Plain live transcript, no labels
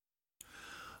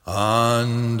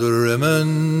On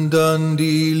Droimeann Donn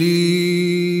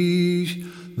Dilis,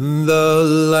 the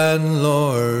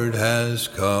landlord has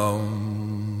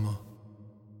come.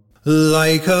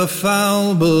 Like a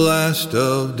foul blast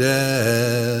of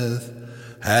death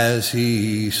has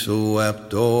he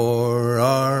swept o'er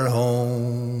our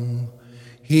home.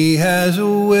 He has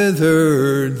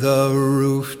withered the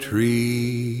roof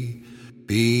tree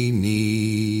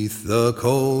beneath the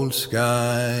cold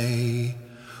sky.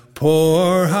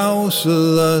 Poor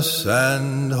houseless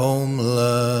and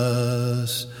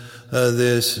homeless,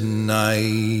 this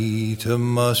night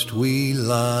must we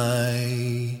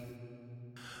lie.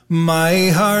 My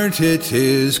heart it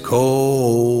is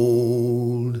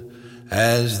cold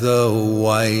as the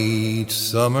white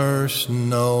summer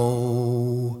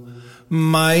snow.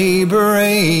 My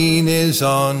brain is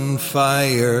on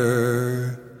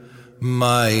fire,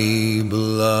 my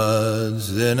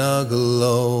blood's in a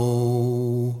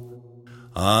glow.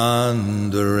 On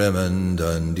Droimeann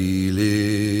Donn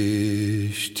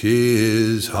Dilis,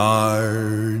 'tis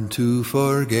hard to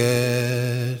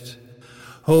forget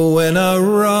when a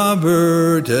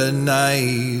robber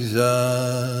denies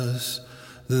us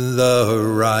the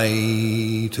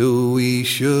right we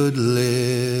should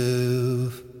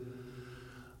live.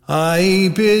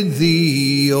 I bid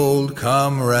thee, old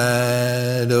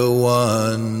comrade,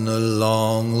 one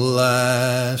long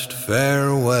last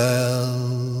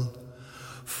farewell,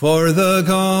 for the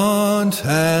gaunt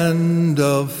hand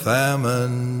of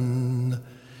famine,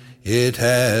 it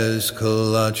has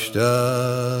clutched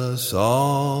us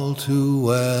all too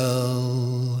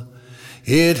well.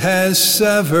 It has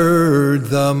severed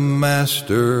the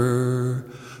master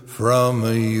from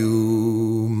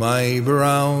you, my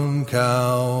brown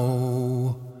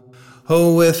cow,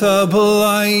 with a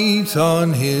blight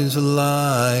on his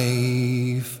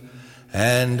life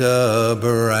and a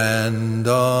brand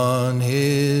on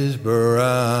his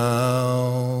brow.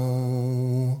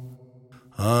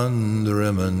 On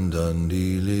Droimeann Donn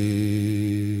Dilis.